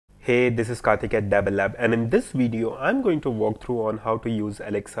Hey, this is Karthik at Dabble Lab, and in this video I'm going to walk through on how to use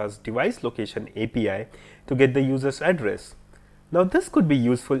Alexa's device location API to get the user's address. Now this could be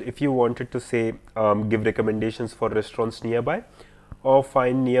useful if you wanted to say give recommendations for restaurants nearby or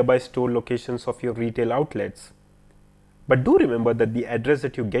find nearby store locations of your retail outlets. But do remember that the address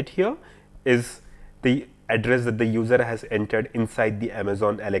that you get here is the address that the user has entered inside the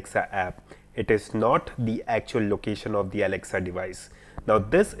Amazon Alexa app. It is not the actual location of the Alexa device. Now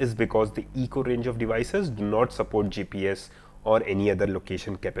this is because the eco range of devices do not support GPS or any other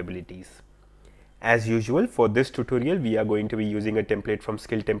location capabilities. As usual, for this tutorial we are going to be using a template from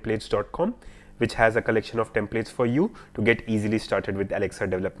skilltemplates.com, which has a collection of templates for you to get easily started with Alexa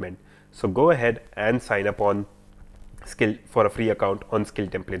development. So go ahead and sign up on for a free account on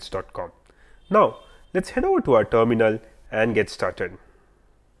skilltemplates.com. Now let's head over to our terminal and get started.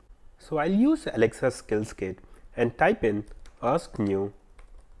 So I'll use Alexa skills kit and type in ask new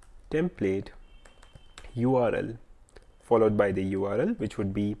template URL followed by the URL, which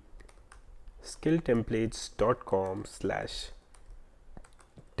would be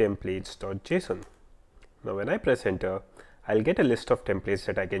skilltemplates.com/templates.json. Now when I press enter, I'll get a list of templates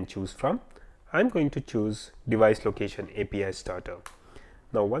that I can choose from. I'm going to choose device location API starter.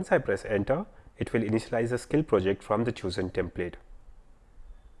 Now once I press enter, it will initialize a skill project from the chosen template.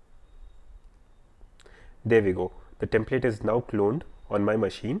 There we go. The template is now cloned on my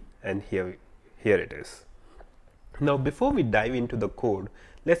machine, and here it is. Now before we dive into the code,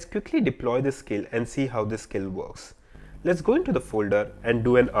 let's quickly deploy the skill and see how this skill works. Let's go into the folder and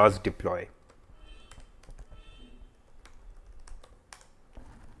do an ask deploy.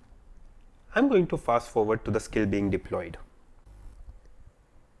 I'm going to fast forward to the skill being deployed.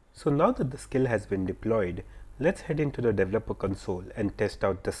 So now that the skill has been deployed, let's head into the developer console and test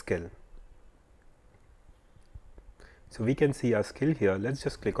out the skill. So we can see our skill here. Let's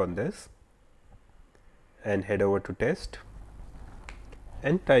just click on this and head over to test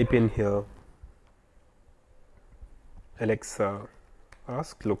and type in here Alexa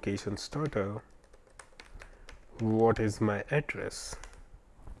ask location starter what is my address.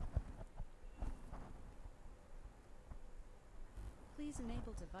 Please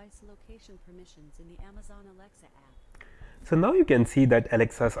enable device location permissions in the Amazon Alexa app. So now you can see that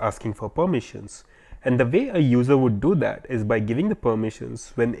Alexa is asking for permissions, and the way a user would do that is by giving the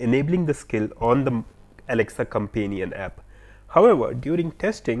permissions when enabling the skill on the Alexa companion app. However, during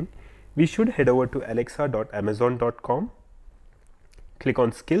testing, we should head over to alexa.amazon.com, click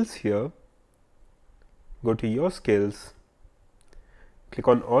on skills here, go to your skills, click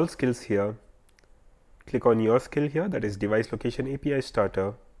on all skills here, click on your skill here, that is device location API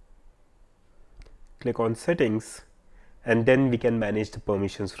starter, click on settings, and then we can manage the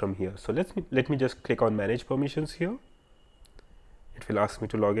permissions from here. So let me just click on manage permissions here. It will ask me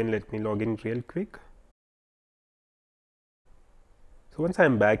to log in. Let me log in real quick. So once I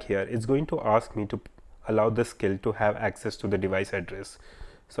am back here, it's going to ask me to allow the skill to have access to the device address.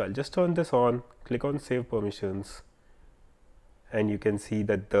 So I'll just turn this on, click on save permissions, and you can see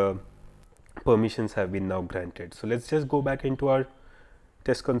that the permissions have been now granted. So let's just go back into our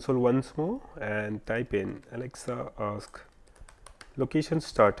test console once more and type in Alexa ask location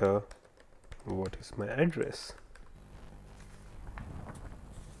starter what is my address.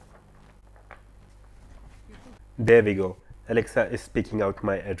 There we go. Alexa is speaking out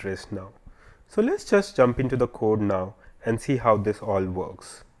my address now. So let's just jump into the code now and see how this all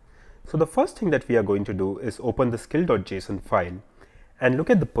works. So the first thing that we are going to do is open the skill.json file and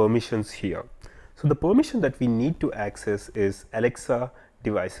look at the permissions here. So the permission that we need to access is Alexa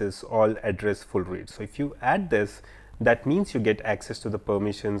devices all address full read. So if you add this, that means you get access to the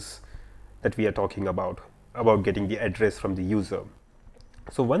permissions that we are talking about getting the address from the user.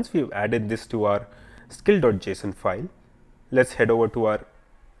 So once we've added this to our skill.json file, let's head over to our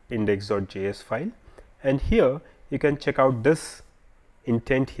index.js file, and here you can check out this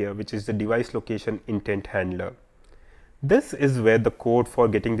intent here, which is the device location intent handler. This is where the code for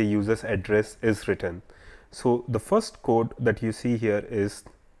getting the user's address is written. So the first code that you see here is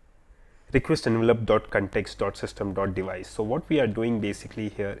request envelope.context.system.device. So what we are doing basically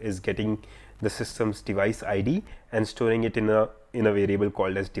here is getting the system's device ID and storing it in a variable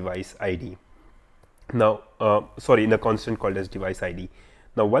called as device ID. Now, in a constant called as device ID.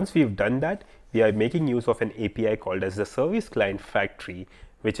 Now, once we've done that, we are making use of an API called as the service client factory,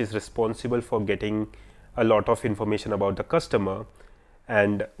 which is responsible for getting a lot of information about the customer.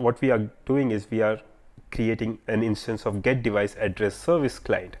 And what we are doing is we are creating an instance of get device address service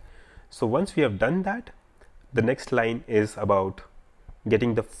client. So once we have done that, the next line is about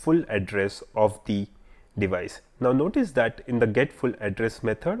getting the full address of the device. Now notice that in the get full address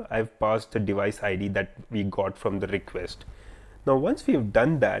method, I've passed the device ID that we got from the request. Now once we've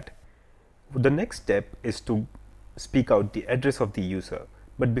done that, the next step is to speak out the address of the user.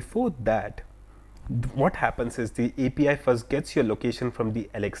 But before that, what happens is the API first gets your location from the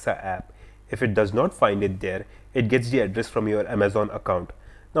Alexa app. If it does not find it there, it gets the address from your Amazon account.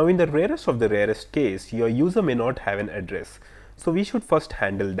 Now in the rarest of the rarest case, your user may not have an address. So we should first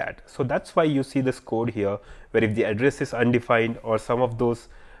handle that. So that's why you see this code here, where if the address is undefined or some of those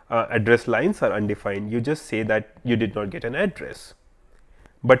address lines are undefined, you just say that you did not get an address.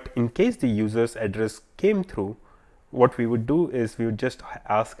 But in case the user's address came through, what we would do is we would just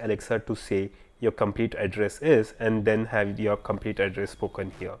ask Alexa to say your complete address is, and then have your complete address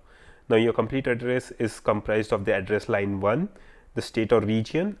spoken here. Now your complete address is comprised of the address line 1, the state or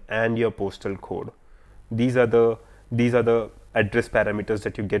region, and your postal code. These are the address parameters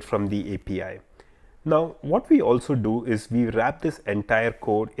that you get from the API. Now what we also do is we wrap this entire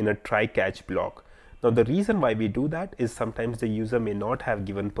code in a try catch block. Now the reason why we do that is sometimes the user may not have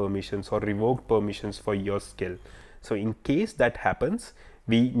given permissions or revoked permissions for your skill. So in case that happens,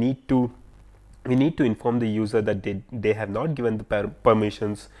 we need to inform the user that they have not given the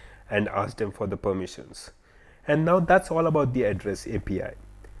permissions and ask them for the permissions. And now that's all about the address API.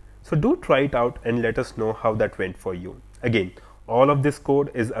 So do try it out and let us know how that went for you. Again, all of this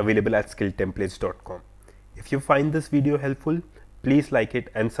code is available at skilltemplates.com. If you find this video helpful, please like it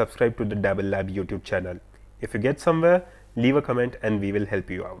and subscribe to the Dabble Lab YouTube channel. If you get somewhere, leave a comment and we will help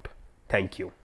you out. Thank you.